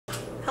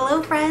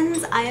Hello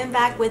friends, I am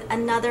back with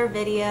another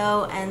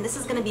video, and this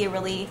is going to be a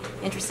really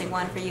interesting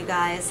one for you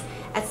guys.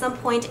 At some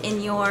point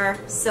in your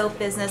soap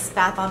business,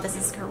 bath bomb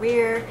business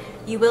career,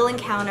 you will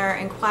encounter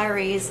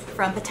inquiries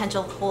from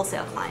potential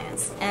wholesale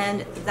clients,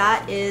 and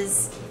that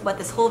is what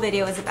this whole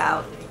video is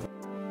about.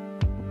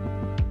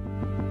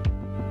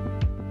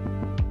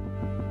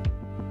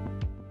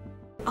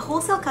 A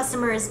wholesale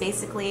customer is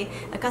basically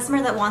a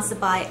customer that wants to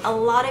buy a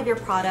lot of your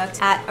product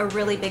at a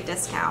really big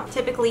discount,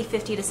 typically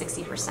 50 to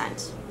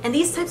 60%. And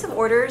these types of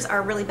orders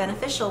are really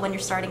beneficial when you're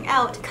starting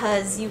out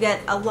because you get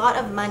a lot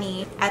of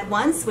money at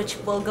once, which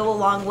will go a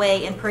long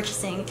way in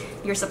purchasing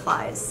your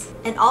supplies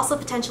and also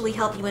potentially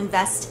help you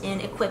invest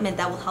in equipment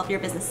that will help your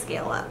business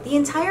scale up. The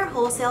entire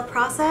wholesale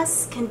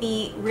process can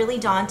be really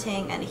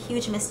daunting and a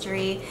huge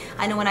mystery.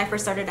 I know when I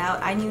first started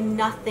out, I knew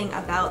nothing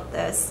about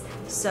this.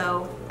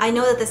 So I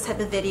know that this type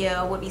of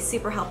video would be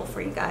super helpful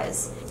for you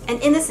guys. And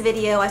in this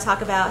video, I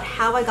talk about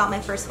how I got my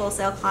first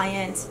wholesale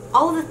client,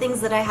 all of the things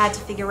that I had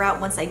to figure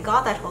out once I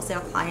got that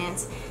wholesale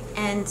client,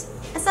 and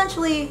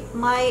essentially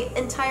my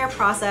entire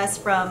process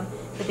from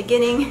the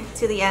beginning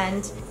to the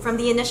end, from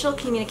the initial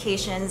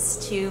communications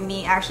to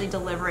me actually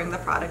delivering the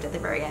product at the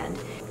very end.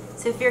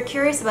 So if you're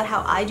curious about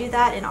how I do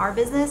that in our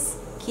business,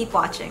 keep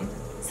watching.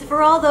 So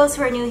for all those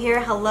who are new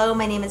here, hello,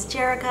 my name is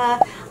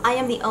Jerica. I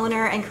am the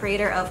owner and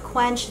creator of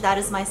Quench. That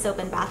is my soap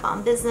and bath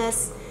bomb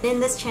business. In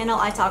this channel,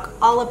 I talk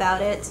all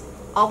about it,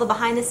 all the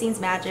behind the scenes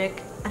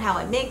magic, on how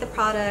I make the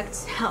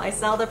product, how I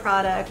sell the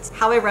product,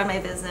 how I run my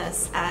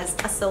business as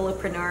a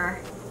solopreneur,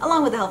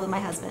 along with the help of my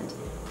husband.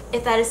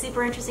 If that is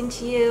super interesting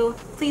to you,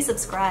 please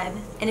subscribe.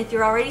 And if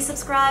you're already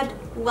subscribed,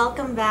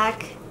 welcome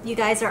back. You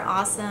guys are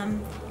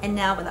awesome. And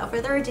now, without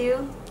further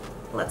ado,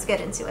 let's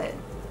get into it.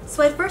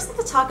 So I'd first like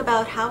to talk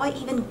about how I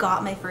even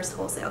got my first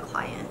wholesale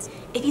client.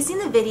 If you've seen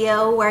the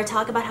video where I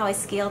talk about how I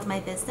scaled my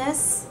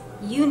business,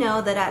 you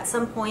know that at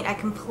some point I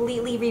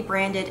completely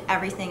rebranded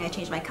everything. I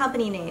changed my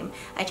company name,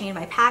 I changed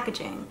my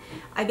packaging.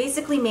 I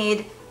basically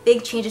made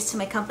big changes to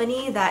my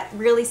company that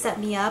really set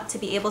me up to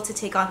be able to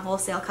take on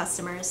wholesale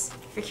customers.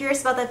 If you're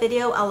curious about that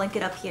video, I'll link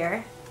it up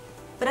here.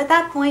 But at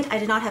that point, I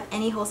did not have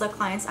any wholesale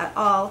clients at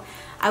all.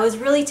 I was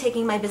really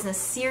taking my business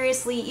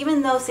seriously.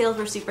 Even though sales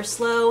were super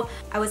slow,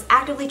 I was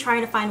actively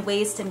trying to find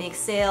ways to make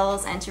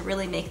sales and to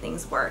really make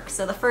things work.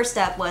 So the first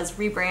step was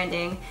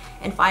rebranding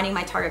and finding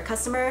my target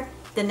customer.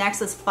 The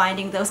next was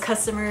finding those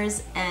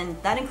customers, and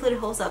that included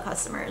wholesale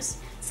customers.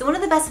 So one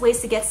of the best ways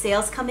to get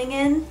sales coming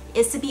in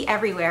is to be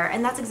everywhere,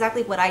 and that's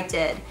exactly what I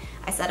did.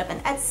 I set up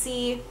an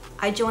Etsy,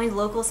 I joined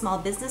local small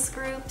business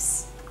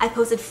groups, I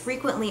posted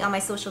frequently on my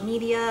social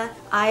media.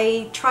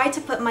 I tried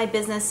to put my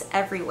business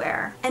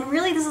everywhere. And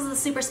really this is a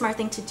super smart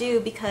thing to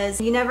do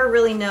because you never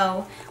really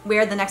know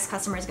where the next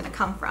customer is going to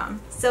come from.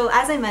 So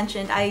as I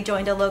mentioned, I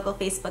joined a local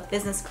Facebook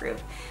business group.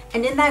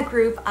 And in that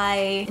group,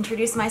 I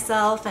introduced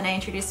myself and I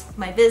introduced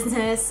my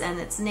business and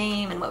its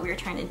name and what we were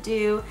trying to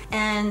do.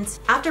 And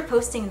after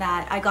posting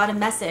that, I got a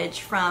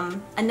message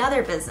from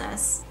another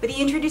business, but he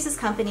introduced his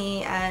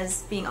company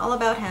as being all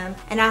about hemp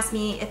and asked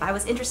me if I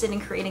was interested in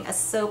creating a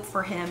soap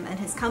for him and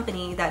his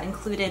company that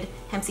included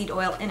hemp seed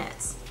oil in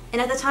it.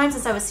 And at the time,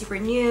 since I was super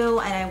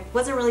new and I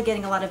wasn't really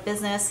getting a lot of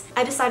business,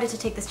 I decided to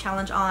take this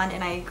challenge on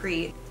and I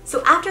agreed.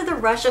 So after the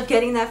rush of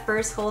getting that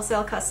first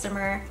wholesale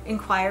customer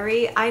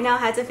inquiry, I now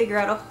had to figure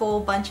out a whole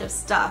bunch of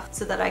stuff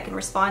so that I can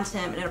respond to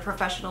him in a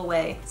professional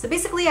way. So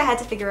basically I had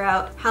to figure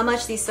out how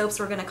much these soaps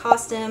were going to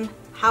cost him,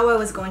 how I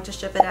was going to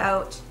ship it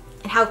out,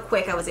 and how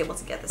quick I was able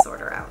to get this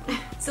order out.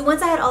 So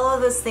once I had all of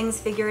those things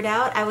figured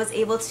out, I was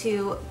able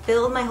to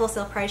build my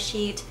wholesale price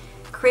sheet,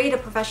 create a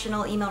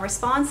professional email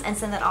response, and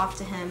send that off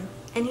to him.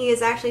 And he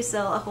is actually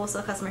still a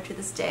wholesale customer to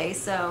this day.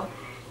 So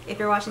if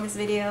you're watching this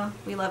video,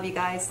 we love you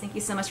guys. Thank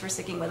you so much for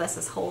sticking with us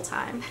this whole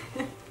time.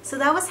 So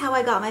that was how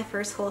I got my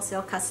first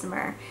wholesale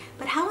customer.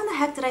 But how in the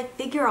heck did I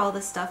figure all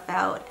this stuff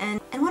out? And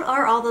what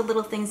are all the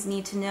little things you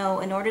need to know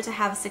in order to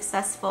have a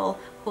successful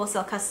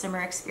wholesale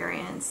customer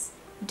experience?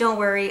 Don't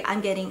worry,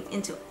 I'm getting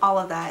into all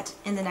of that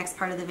in the next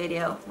part of the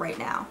video right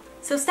now.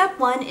 So step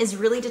one is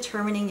really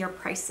determining your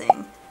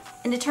pricing.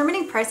 And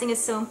determining pricing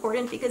is so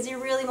important because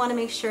you really want to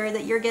make sure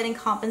that you're getting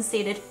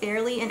compensated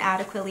fairly and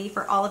adequately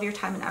for all of your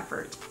time and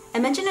effort. I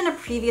mentioned in a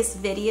previous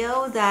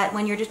video that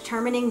when you're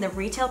determining the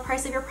retail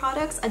price of your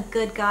products, a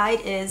good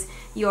guide is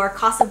your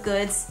cost of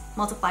goods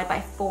multiplied by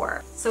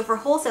 4. So for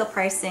wholesale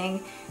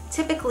pricing,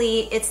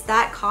 typically it's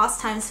that cost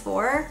times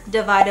 4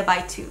 divided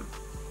by 2.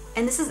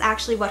 And this is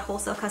actually what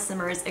wholesale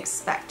customers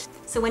expect.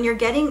 So when you're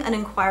getting an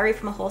inquiry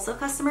from a wholesale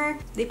customer,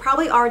 they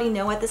probably already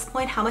know at this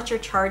point how much you're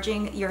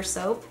charging your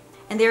soap,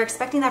 and they're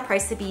expecting that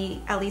price to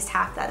be at least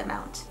half that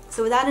amount.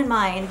 So with that in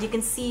mind, you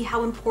can see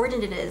how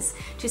important it is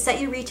to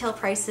set your retail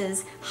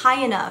prices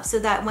high enough so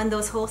that when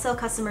those wholesale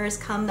customers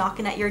come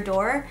knocking at your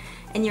door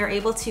and you're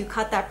able to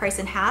cut that price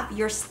in half,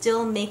 you're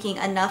still making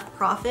enough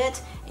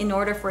profit in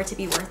order for it to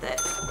be worth it.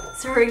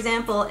 So for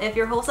example, if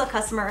your wholesale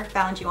customer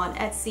found you on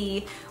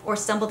Etsy or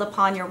stumbled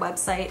upon your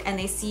website and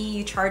they see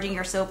you charging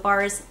your soap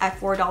bars at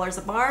 $4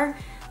 a bar,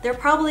 they're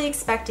probably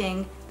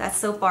expecting that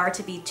soap bar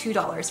to be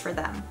 $2 for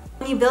them.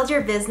 When you build your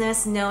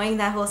business knowing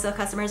that wholesale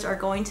customers are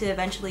going to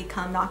eventually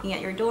come knocking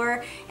at your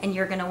door and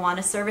you're going to want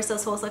to service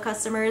those wholesale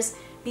customers,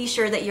 be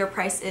sure that your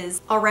price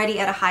is already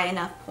at a high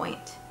enough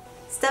point.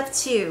 Step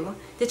 2,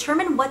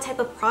 determine what type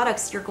of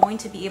products you're going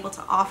to be able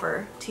to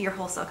offer to your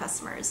wholesale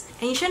customers.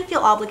 And you shouldn't feel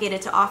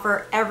obligated to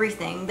offer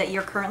everything that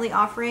you're currently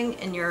offering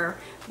in your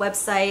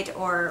website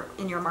or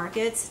in your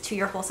markets to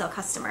your wholesale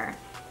customer.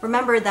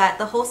 Remember that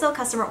the wholesale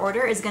customer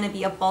order is going to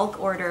be a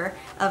bulk order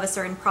of a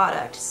certain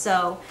product.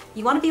 So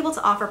you want to be able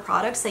to offer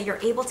products that you're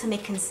able to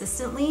make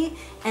consistently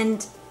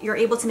and you're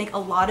able to make a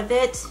lot of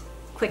it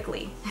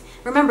quickly.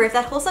 Remember, if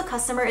that wholesale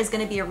customer is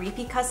going to be a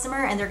repeat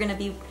customer and they're going to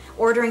be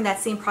ordering that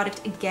same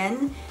product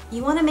again,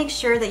 you want to make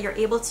sure that you're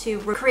able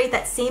to recreate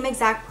that same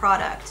exact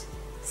product.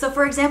 So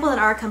for example, in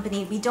our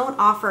company, we don't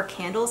offer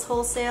candles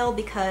wholesale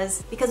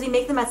because we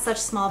make them at such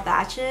small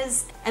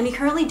batches, and we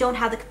currently don't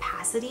have the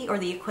capacity or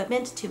the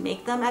equipment to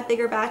make them at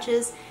bigger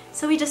batches,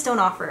 so we just don't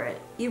offer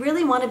it. You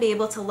really want to be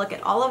able to look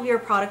at all of your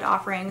product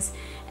offerings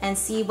and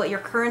see what your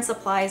current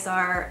supplies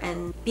are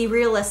and be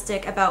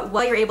realistic about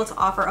what you're able to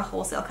offer a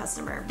wholesale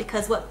customer,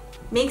 because what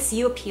makes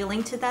you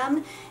appealing to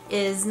them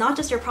is not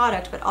just your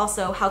product, but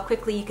also how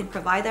quickly you can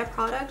provide that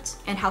product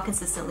and how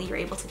consistently you're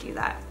able to do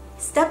that.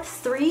 Step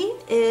 3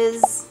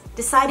 is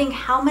deciding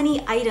how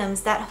many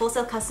items that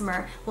wholesale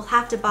customer will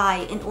have to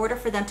buy in order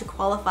for them to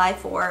qualify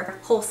for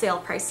wholesale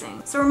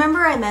pricing. So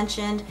remember I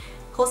mentioned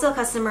wholesale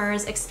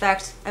customers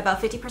expect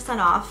about 50%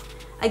 off.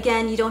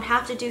 Again, you don't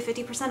have to do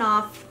 50%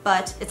 off,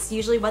 but it's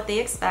usually what they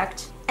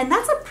expect. And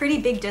that's a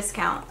pretty big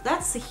discount.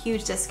 That's a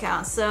huge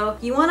discount. So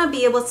you want to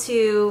be able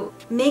to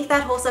make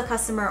that wholesale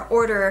customer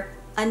order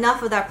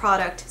enough of that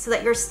product so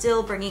that you're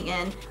still bringing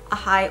in a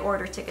high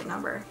order ticket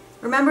number.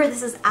 Remember,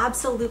 this is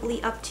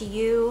absolutely up to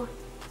you,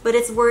 but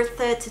it's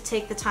worth it to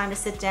take the time to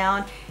sit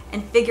down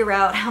and figure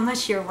out how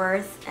much you're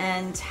worth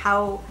and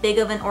how big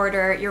of an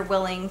order you're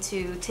willing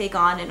to take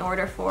on in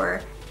order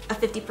for a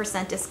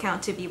 50%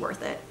 discount to be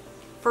worth it.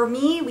 For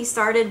me, we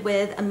started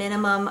with a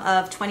minimum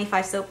of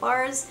 25 soap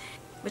bars,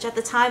 which at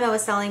the time I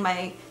was selling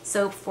my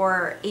soap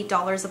for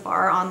 $8 a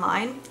bar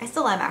online. I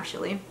still am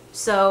actually.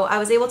 So I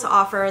was able to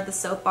offer the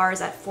soap bars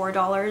at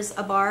 $4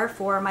 a bar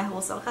for my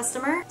wholesale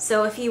customer.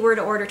 So if you were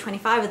to order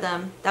 25 of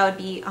them, that would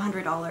be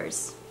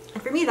 $100.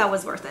 And for me, that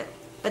was worth it.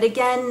 But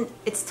again,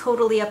 it's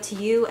totally up to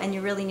you, and you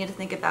really need to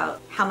think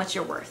about how much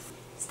you're worth.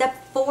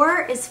 Step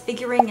 4 is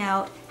figuring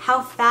out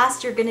how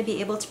fast you're going to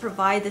be able to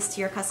provide this to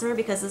your customer,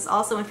 because it's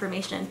also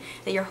information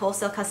that your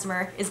wholesale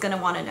customer is going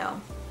to want to know.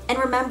 And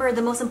remember,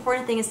 the most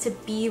important thing is to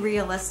be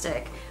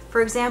realistic.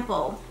 For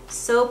example,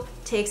 soap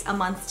takes a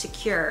month to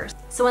cure.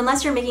 So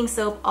unless you're making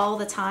soap all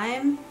the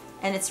time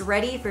and it's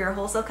ready for your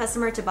wholesale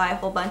customer to buy a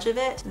whole bunch of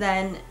it,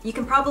 then you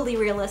can probably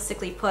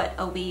realistically put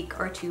a week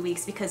or 2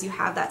 weeks because you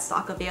have that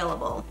stock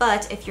available.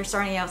 But if you're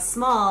starting out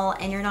small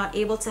and you're not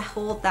able to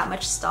hold that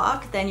much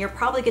stock, then you're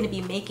probably going to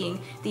be making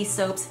these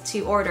soaps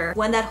to order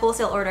when that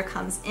wholesale order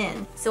comes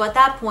in. So at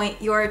that point,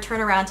 your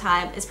turnaround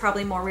time is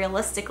probably more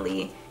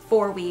realistically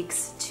 4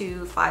 weeks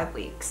to 5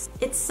 weeks.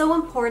 It's so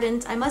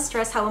important. I must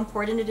stress how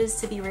important it is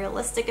to be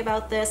realistic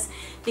about this,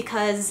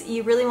 because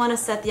you really want to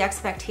set the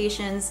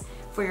expectations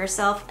for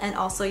yourself and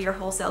also your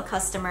wholesale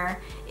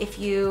customer. If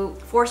you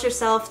force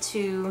yourself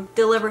to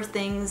deliver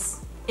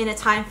things in a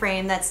time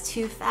frame that's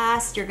too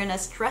fast, you're gonna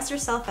stress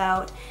yourself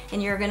out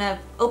and you're gonna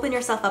open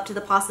yourself up to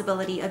the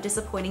possibility of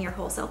disappointing your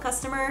wholesale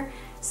customer.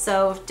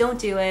 So don't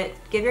do it.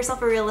 Give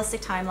yourself a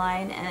realistic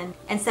timeline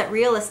and set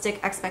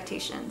realistic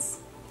expectations.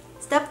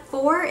 Step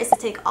 4 is to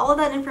take all of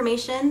that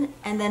information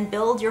and then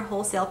build your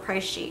wholesale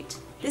price sheet.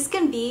 This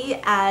can be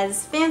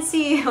as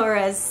fancy or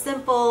as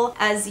simple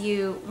as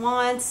you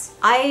want.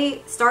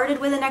 I started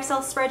with an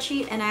Excel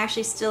spreadsheet, and I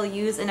actually still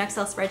use an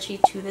Excel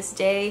spreadsheet to this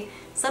day.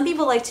 Some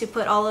people like to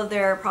put all of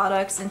their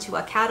products into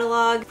a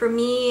catalog. For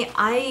me,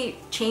 I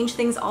change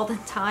things all the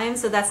time,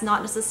 so that's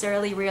not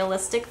necessarily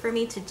realistic for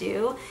me to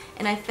do.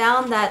 And I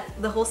found that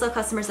the wholesale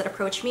customers that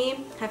approach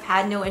me have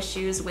had no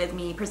issues with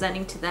me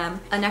presenting to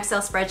them an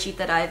Excel spreadsheet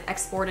that I've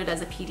exported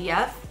as a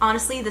PDF.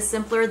 Honestly, the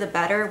simpler the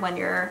better when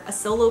you're a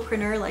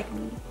solopreneur like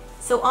me.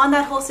 So on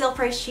that wholesale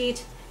price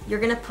sheet, you're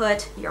gonna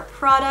put your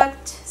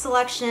product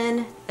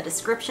selection, a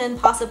description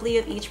possibly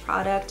of each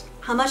product,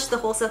 how much the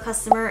wholesale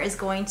customer is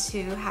going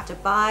to have to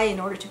buy in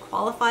order to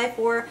qualify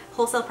for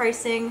wholesale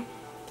pricing,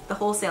 the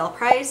wholesale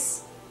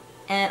price,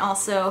 and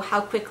also how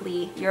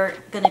quickly you're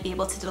gonna be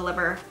able to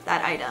deliver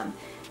that item.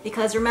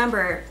 Because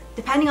remember,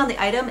 depending on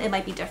the item, it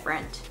might be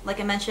different. Like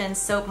I mentioned,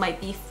 soap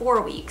might be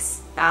 4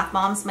 weeks, bath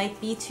bombs might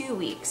be 2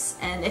 weeks,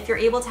 and if you're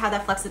able to have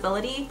that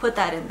flexibility, put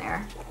that in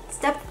there.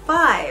 Step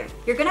 5,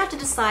 you're gonna have to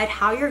decide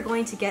how you're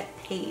going to get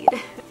paid.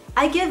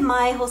 I give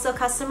my wholesale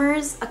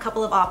customers a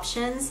couple of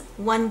options,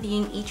 one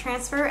being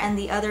e-transfer and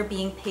the other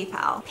being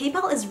PayPal.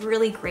 PayPal is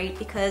really great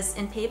because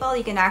in PayPal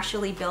you can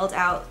actually build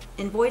out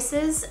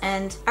invoices,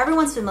 and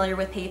everyone's familiar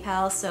with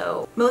PayPal,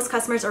 so most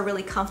customers are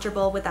really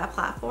comfortable with that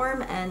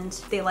platform and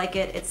they like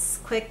it. It's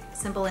quick,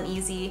 simple, and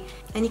easy,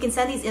 and you can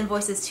send these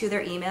invoices to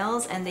their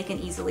emails and they can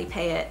easily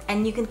pay it,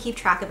 and you can keep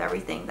track of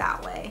everything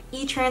that way.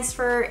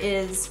 E-transfer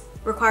is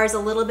Requires a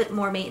little bit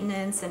more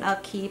maintenance and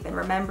upkeep and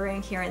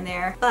remembering here and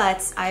there.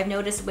 But I've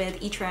noticed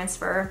with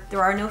e-transfer,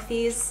 there are no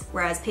fees,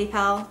 whereas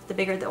PayPal, the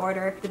bigger the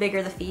order, the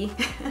bigger the fee.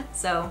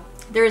 So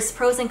there's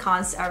pros and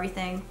cons to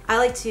everything. I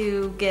like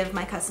to give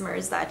my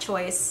customers that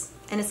choice,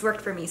 and it's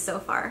worked for me so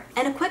far.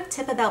 And a quick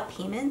tip about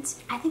payment,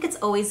 I think it's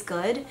always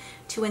good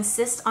to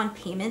insist on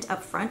payment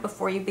up front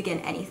before you begin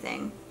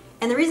anything.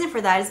 And the reason for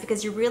that is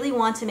because you really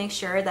want to make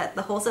sure that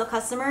the wholesale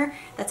customer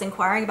that's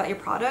inquiring about your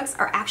products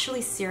are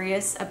actually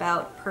serious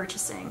about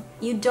purchasing.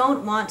 You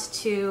don't want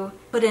to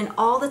put in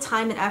all the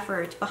time and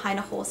effort behind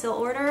a wholesale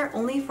order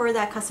only for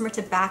that customer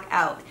to back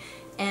out.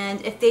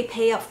 And if they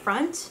pay up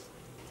front,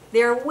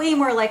 they're way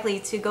more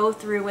likely to go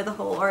through with the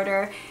whole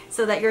order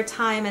so that your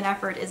time and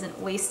effort isn't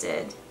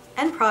wasted.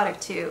 And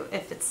product too,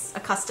 if it's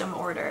a custom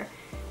order.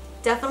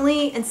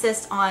 Definitely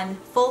insist on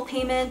full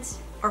payment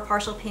or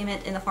partial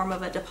payment in the form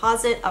of a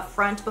deposit up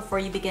front before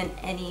you begin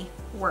any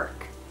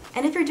work.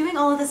 And if you're doing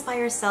all of this by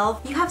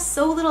yourself, you have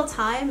so little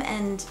time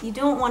and you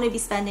don't want to be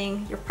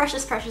spending your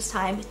precious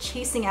time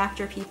chasing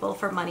after people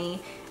for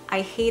money.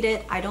 I hate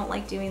it. I don't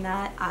like doing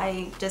that.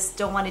 I just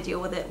don't want to deal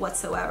with it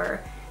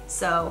whatsoever.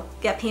 So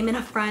get payment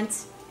up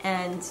front,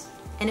 and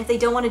if they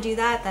don't want to do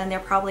that, then they're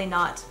probably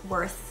not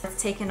worth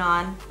taking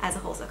on as a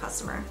wholesale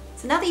customer.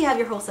 So now that you have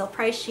your wholesale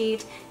price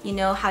sheet, you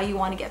know how you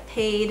want to get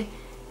paid,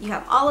 you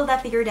have all of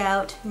that figured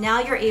out,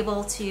 now you're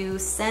able to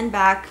send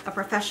back a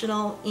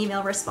professional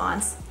email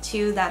response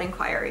to that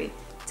inquiry.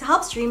 To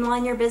help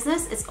streamline your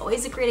business, it's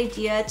always a great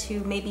idea to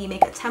maybe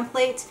make a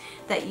template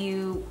that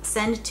you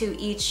send to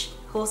each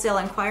wholesale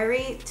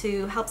inquiry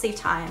to help save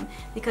time,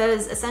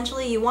 because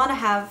essentially you want to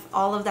have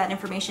all of that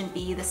information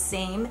be the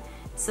same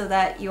so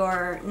that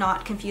you're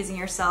not confusing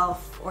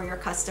yourself or your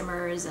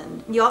customers,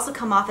 and you also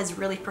come off as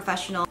really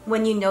professional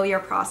when you know your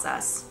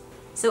process.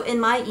 So in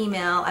my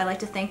email, I like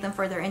to thank them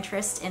for their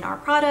interest in our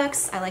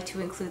products. I like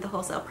to include the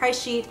wholesale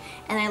price sheet,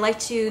 and I like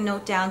to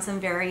note down some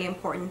very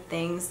important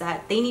things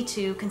that they need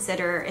to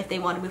consider if they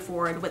want to move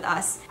forward with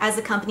us as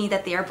a company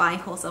that they are buying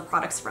wholesale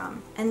products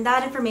from. And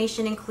that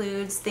information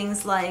includes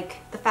things like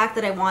the fact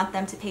that I want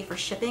them to pay for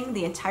shipping,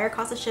 the entire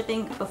cost of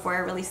shipping before I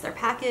release their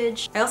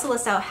package. I also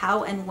list out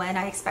how and when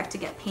I expect to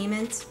get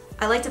payment.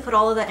 I like to put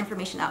all of that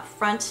information up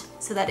front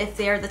so that if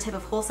they're the type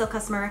of wholesale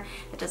customer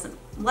that doesn't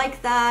like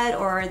that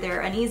or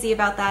they're uneasy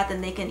about that,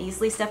 then they can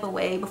easily step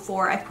away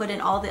before I put in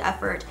all the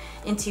effort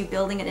into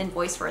building an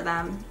invoice for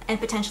them and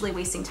potentially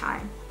wasting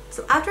time.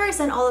 So after I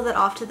send all of that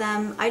off to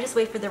them, I just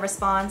wait for the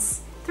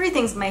response. 3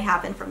 things may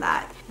happen from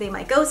that. They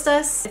might ghost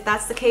us. If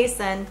that's the case,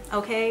 then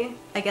okay,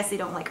 I guess they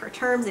don't like our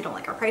terms, they don't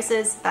like our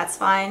prices, that's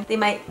fine. They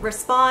might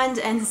respond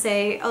and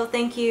say, oh,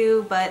 thank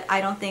you, but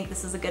I don't think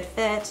this is a good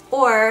fit.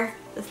 Or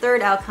the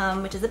third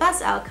outcome, which is the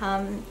best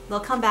outcome, they'll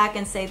come back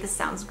and say, this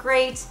sounds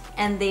great,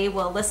 and they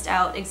will list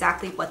out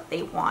exactly what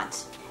they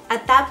want.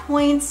 At that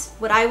point,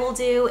 what I will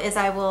do is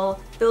I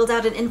will build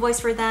out an invoice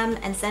for them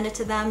and send it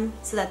to them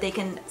so that they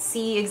can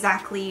see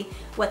exactly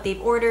what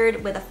they've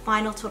ordered with a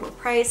final total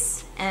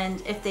price.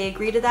 And if they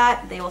agree to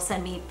that, they will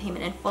send me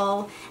payment in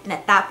full. And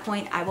at that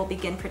point, I will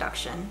begin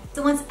production.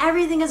 So once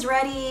everything is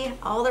ready,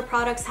 all the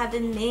products have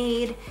been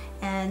made,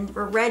 and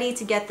we're ready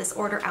to get this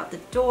order out the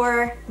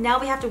door, now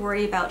we have to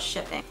worry about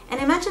shipping. And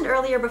I mentioned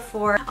earlier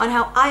before on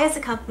how I as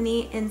a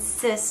company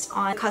insist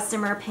on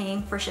customer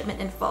paying for shipment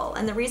in full.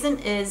 And the reason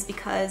is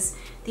because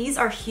these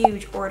are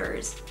huge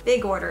orders,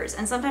 big orders,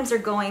 and sometimes they're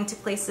going to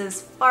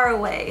places far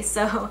away.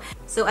 So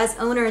as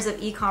owners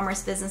of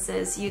e-commerce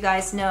businesses, you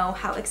guys know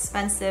how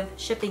expensive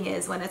shipping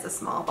is when it's a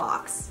small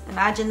box.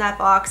 Imagine that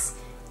box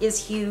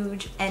is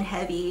huge and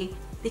heavy.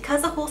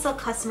 Because the wholesale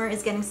customer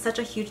is getting such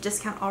a huge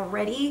discount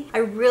already, I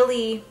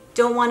really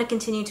don't want to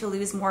continue to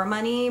lose more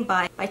money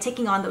by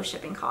taking on those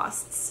shipping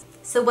costs.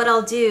 So what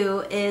I'll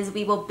do is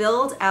we will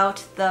build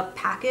out the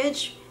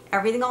package,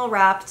 everything all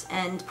wrapped,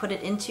 and put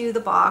it into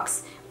the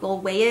box. We'll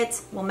weigh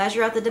it, we'll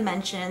measure out the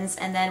dimensions,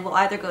 and then we'll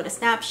either go to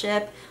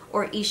SnapShip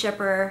or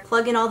eShipper,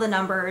 plug in all the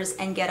numbers,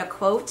 and get a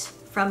quote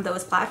from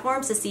those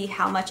platforms to see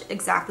how much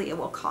exactly it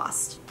will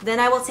cost. Then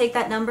I will take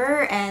that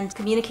number and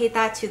communicate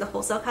that to the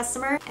wholesale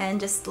customer and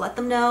just let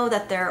them know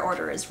that their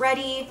order is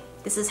ready.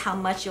 This is how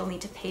much you'll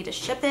need to pay to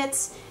ship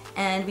it,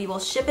 and we will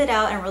ship it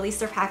out and release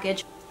their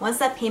package once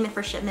that payment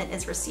for shipment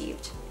is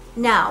received.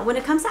 Now, when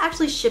it comes to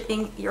actually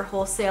shipping your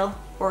wholesale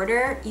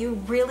order, you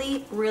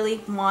really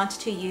want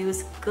to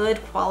use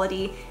good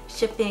quality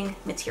shipping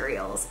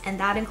materials, and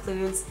that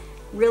includes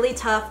really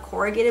tough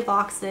corrugated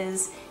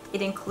boxes.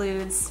 It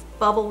includes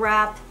bubble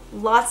wrap,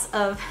 lots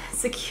of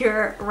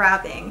secure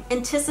wrapping.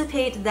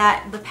 Anticipate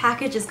that the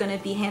package is going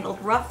to be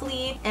handled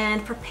roughly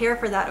and prepare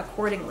for that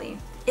accordingly.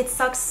 It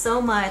sucks so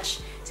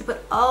much to put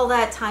all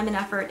that time and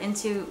effort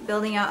into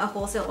building out a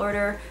wholesale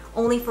order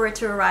only for it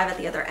to arrive at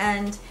the other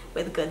end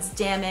with goods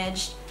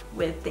damaged,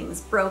 with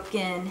things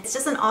broken. It's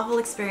just an awful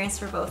experience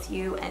for both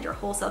you and your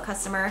wholesale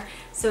customer.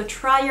 So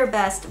try your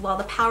best while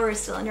the power is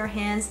still in your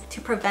hands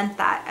to prevent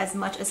that as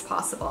much as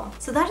possible.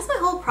 So that is my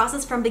whole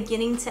process from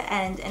beginning to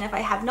end. And if I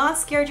have not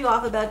scared you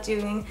off about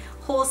doing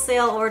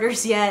wholesale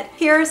orders yet,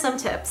 here are some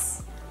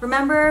tips.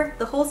 Remember,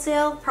 the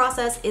wholesale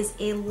process is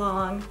a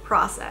long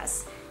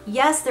process.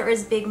 Yes, there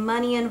is big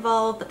money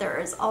involved, but there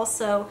is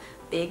also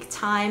big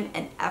time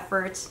and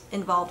effort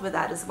involved with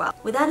that as well.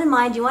 With that in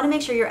mind, you want to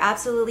make sure you're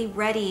absolutely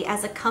ready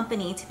as a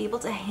company to be able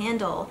to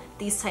handle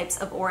these types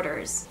of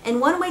orders. And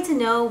one way to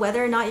know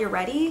whether or not you're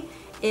ready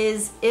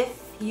is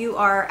if you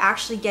are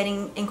actually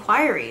getting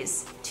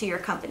inquiries to your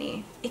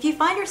company. If you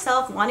find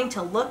yourself wanting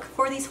to look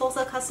for these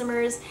wholesale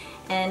customers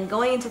and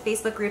going into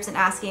Facebook groups and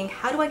asking,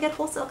 how do I get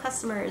wholesale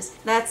customers?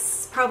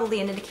 That's probably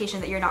an indication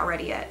that you're not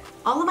ready yet.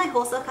 All of my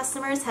wholesale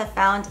customers have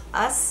found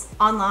us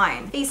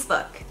online,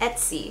 Facebook,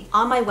 Etsy,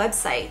 on my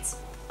website,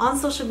 on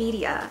social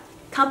media.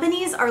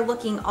 Companies are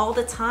looking all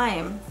the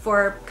time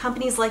for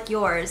companies like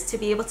yours to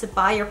be able to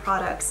buy your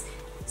products.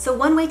 So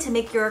one way to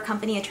make your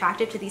company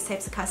attractive to these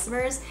types of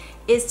customers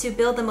is to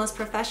build the most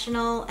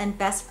professional and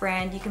best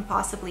brand you can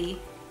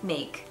possibly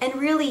make. And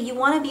really, you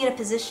want to be in a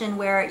position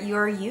where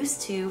you're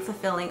used to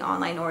fulfilling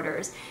online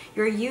orders.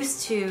 You're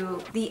used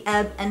to the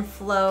ebb and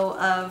flow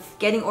of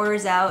getting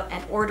orders out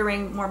and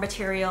ordering more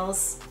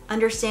materials,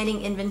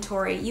 understanding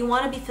inventory. You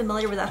want to be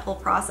familiar with that whole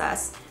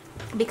process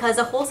because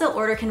a wholesale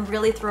order can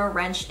really throw a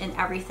wrench in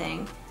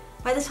everything.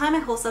 By the time my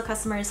wholesale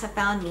customers have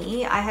found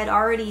me, I had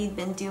already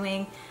been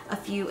doing a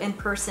few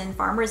in-person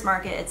farmers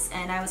markets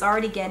and I was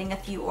already getting a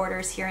few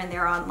orders here and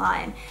there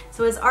online.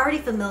 So I was already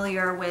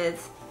familiar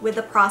with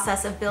the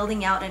process of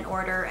building out an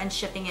order and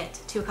shipping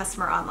it to a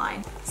customer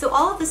online. So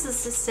all of this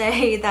is to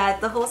say that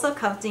the wholesale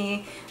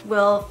company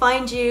will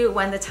find you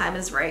when the time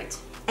is right.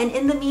 And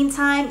in the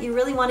meantime, you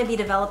really want to be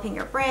developing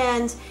your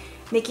brand,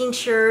 making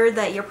sure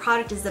that your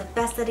product is the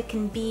best that it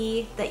can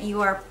be, that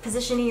you are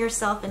positioning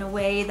yourself in a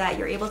way that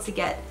you're able to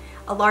get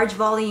a large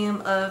volume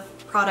of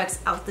products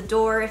out the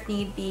door if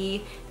need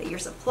be, that your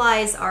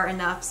supplies are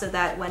enough so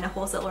that when a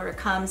wholesale order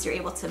comes, you're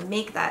able to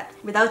make that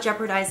without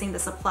jeopardizing the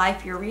supply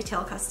for your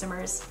retail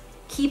customers.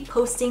 Keep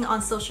posting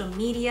on social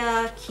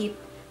media, keep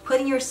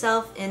putting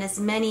yourself in as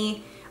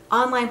many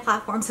online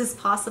platforms as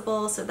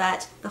possible so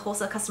that the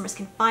wholesale customers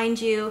can find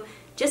you.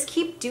 Just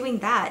keep doing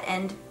that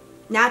and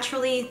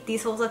naturally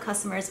these wholesale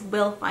customers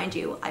will find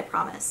you, I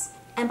promise.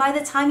 And by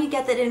the time you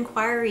get that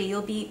inquiry,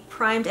 you'll be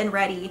primed and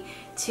ready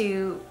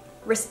to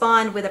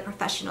respond with a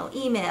professional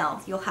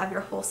email. You'll have your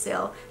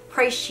wholesale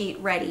price sheet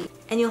ready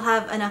and you'll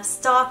have enough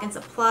stock and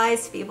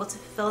supplies to be able to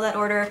fulfill that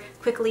order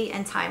quickly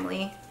and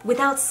timely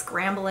without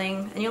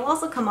scrambling. And you'll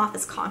also come off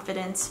as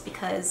confident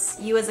because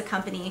you as a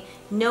company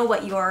know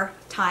what your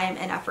time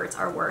and efforts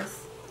are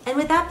worth. And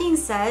with that being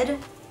said,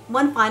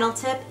 one final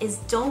tip is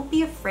don't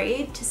be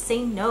afraid to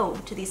say no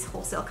to these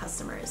wholesale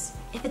customers.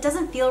 If it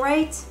doesn't feel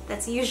right,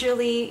 that's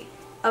usually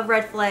a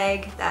red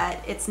flag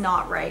that it's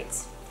not right.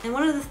 And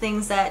one of the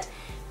things that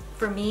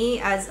for me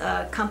as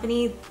a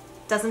company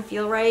doesn't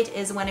feel right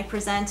is when I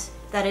present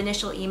that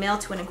initial email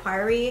to an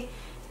inquiry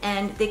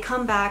and they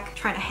come back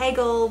trying to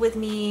haggle with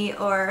me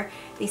or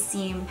they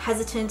seem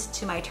hesitant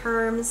to my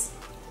terms.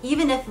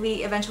 Even if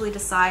we eventually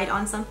decide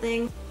on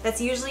something, that's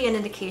usually an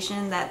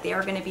indication that they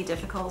are going to be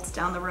difficult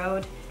down the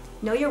road.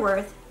 Know your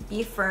worth,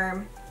 be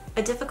firm.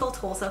 A difficult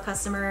wholesale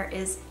customer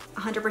is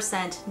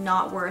 100%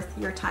 not worth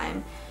your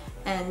time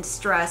and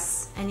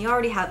stress, and you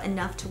already have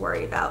enough to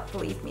worry about,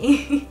 believe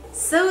me.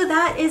 So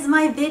that is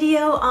my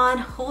video on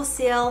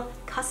wholesale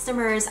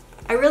customers.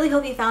 I really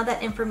hope you found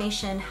that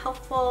information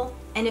helpful,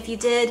 and if you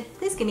did,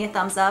 please give me a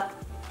thumbs up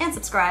and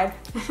subscribe.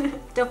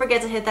 Don't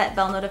forget to hit that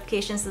bell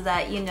notification so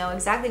that you know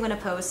exactly when I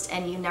post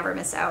and you never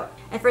miss out.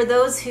 And for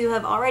those who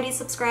have already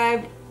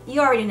subscribed, you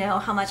already know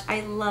how much I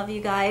love you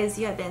guys.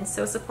 You have been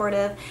so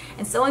supportive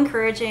and so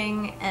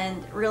encouraging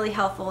and really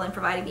helpful in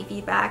providing me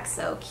feedback,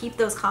 so keep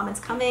those comments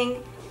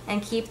coming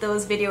and keep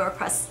those video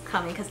requests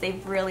coming because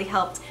they've really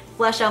helped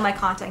flesh out my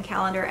content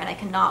calendar and I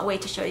cannot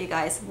wait to show you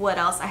guys what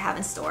else I have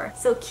in store.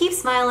 So keep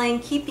smiling,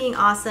 keep being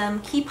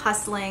awesome, keep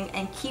hustling,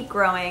 and keep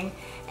growing,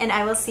 and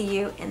I will see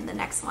you in the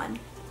next one.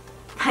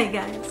 Bye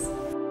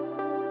guys.